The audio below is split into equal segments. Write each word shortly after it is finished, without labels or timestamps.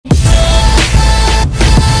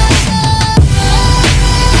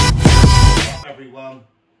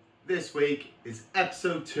week is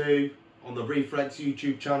episode 2 on the Reefwrecks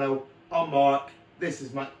YouTube channel. I'm Mark. This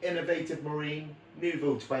is my innovative marine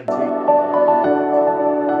Nuvo 20.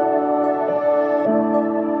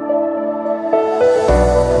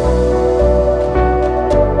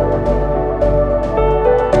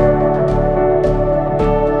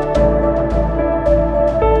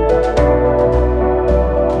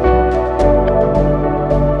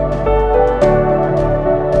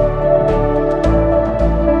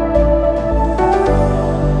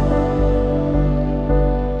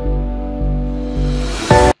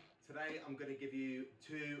 I'm going to give you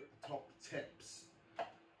 2 top tips,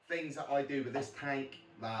 things that I do with this tank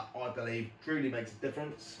that I believe truly makes a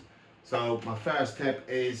difference. So my first tip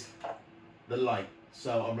is the light.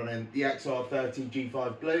 So I'm running the XR30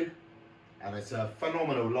 G5 Blue, and it's a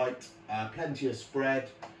phenomenal light, plenty of spread,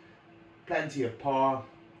 plenty of power.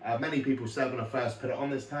 Many people said when I first put it on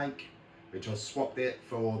this tank, which I swapped it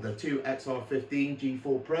for the 2 XR15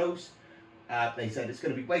 G4 Pros, they said it's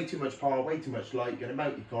going to be way too much power, way too much light, you're going to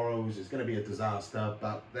melt your corals, it's going to be a disaster,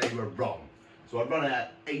 but they were wrong. So I run it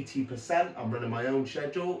at 80%, I'm running my own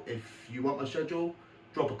schedule. If you want my schedule,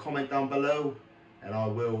 drop a comment down below and I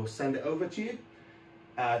will send it over to you.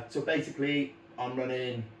 So basically, I'm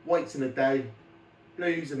running whites in the day,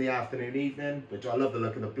 blues in the afternoon, evening, which I love the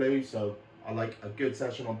look of the blues, so I like a good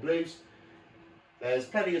session on blues. There's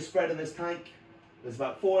plenty of spread in this tank. There's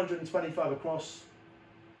about 425 across,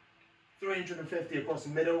 350 across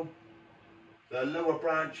the middle. The lower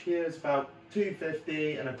branch here is about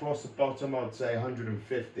 250, and across the bottom I'd say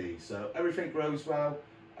 150. So everything grows well,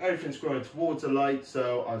 everything's growing towards the light,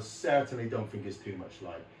 so I certainly don't think it's too much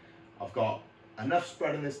light. I've got enough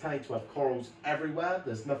spread in this tank to have corals everywhere.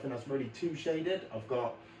 There's nothing that's really too shaded. I've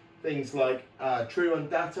got things like true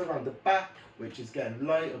undata around the back, which is getting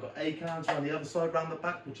light. I've got acans around the other side around the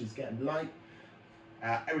back, which is getting light.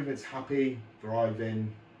 Everything's happy,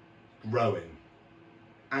 thriving, growing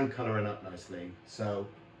and colouring up nicely. So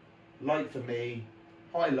light for me,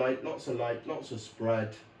 high light, lots of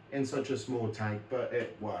spread in such a small tank, but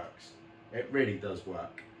it works. It really does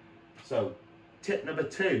work. So tip number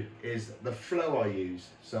 2 is the flow I use.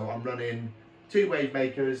 So I'm running 2 wave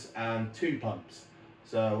makers and 2 pumps.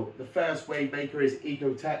 So the first wave maker is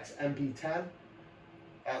Ecotech's MP10.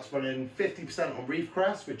 That's running 50% on Reef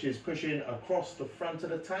crest, which is pushing across the front of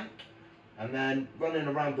the tank. And then running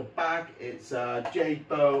around the back, it's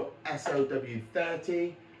J-Bow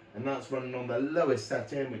SOW30, and that's running on the lowest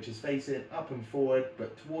setting, which is facing up and forward,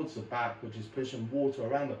 but towards the back, which is pushing water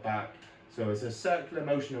around the back. So it's a circular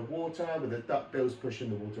motion of water with the duck bills pushing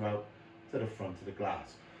the water out to the front of the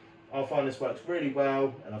glass. I find this works really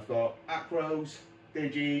well, and I've got acros,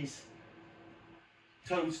 digis,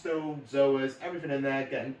 toadstool, zoas, everything in there,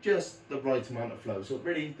 getting just the right amount of flow. So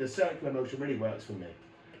really, the circular motion really works for me.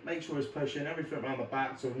 Make sure it's pushing everything around the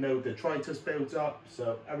back, so no detritus builds up,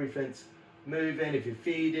 so everything's moving. If you're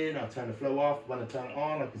feeding, I turn the flow off. When I turn it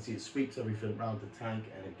on, I can see it sweeps everything around the tank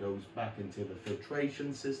and it goes back into the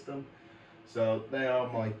filtration system. So they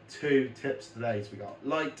are my 2 tips today. So we got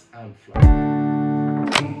light and flow.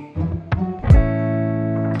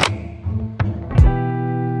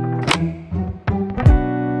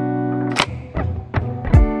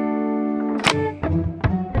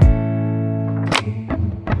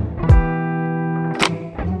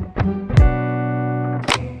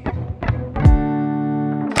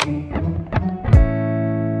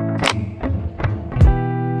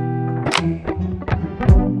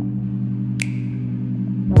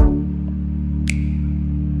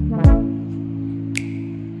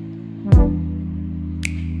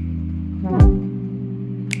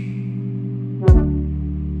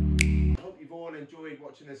 Enjoyed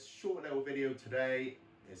watching this short little video today.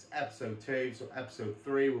 It's episode 2, so episode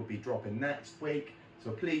 3 will be dropping next week. So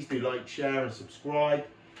please do like, share and subscribe.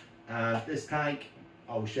 This tank,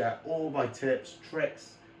 I will share all my tips,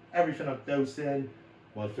 tricks, everything I'm dosing,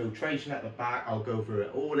 my filtration at the back. I'll go through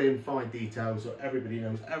it all in fine detail so everybody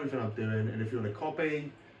knows everything I'm doing. And if you want a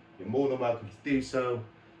copy, you're more than welcome to do so.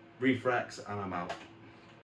 Reefwrecks, and I'm out.